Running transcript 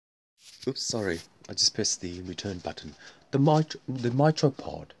Oops, sorry. I just pressed the return button. The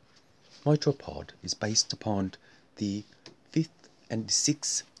mitropod is based upon the fifth and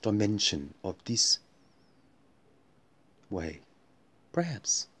sixth dimension of this way,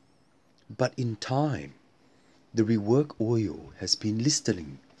 perhaps. But in time, the rework oil has been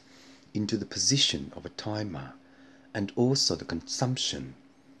listening into the position of a timer and also the consumption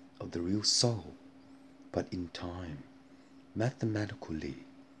of the real soul. But in time, mathematically,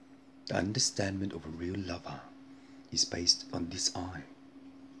 the understanding of a real lover is based on this eye.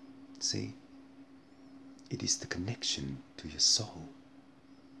 See? It is the connection to your soul.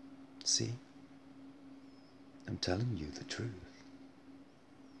 See? I'm telling you the truth.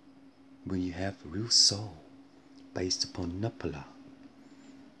 When you have a real soul based upon Napoli,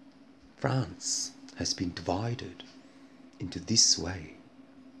 France has been divided into this way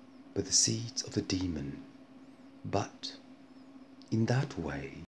by the seeds of the demon. But in that way,